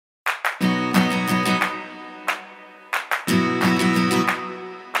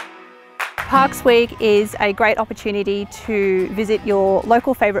Parks Week is a great opportunity to visit your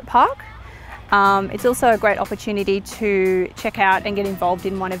local favourite park. It's also a great opportunity to check out and get involved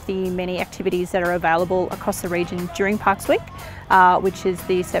in one of the many activities that are available across the region during Parks Week, which is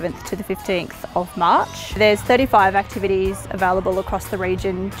the 7th to the 15th of March. There's 35 activities available across the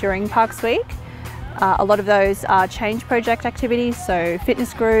region during Parks Week. A lot of those are change project activities, so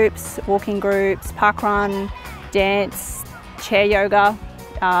fitness groups, walking groups, parkrun, dance, chair yoga.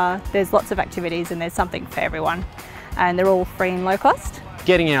 There's lots of activities and there's something for everyone, and they're all free and low cost.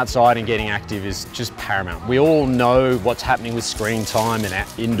 Getting outside and getting active is just paramount. We all know what's happening with screen time,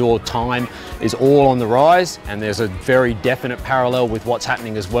 and indoor time is all on the rise, and there's a very definite parallel with what's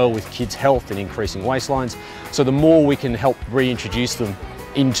happening as well with kids' health and increasing waistlines. So the more we can help reintroduce them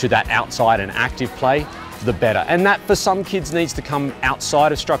into that outside and active play, the better. And that for some kids needs to come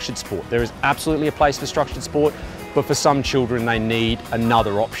outside of structured sport. There is absolutely a place for structured sport, but for some children they need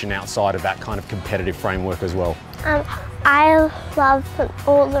another option outside of that kind of competitive framework as well. I love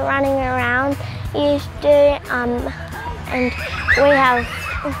all the running around you do, and we have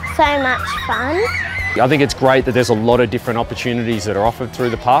so much fun. I think it's great that there's a lot of different opportunities that are offered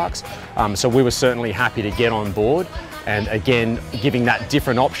through the parks, so we were certainly happy to get on board, and again giving that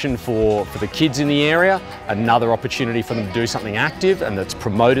different option for the kids in the area, another opportunity for them to do something active and that's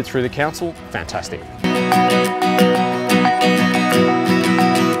promoted through the council. Fantastic.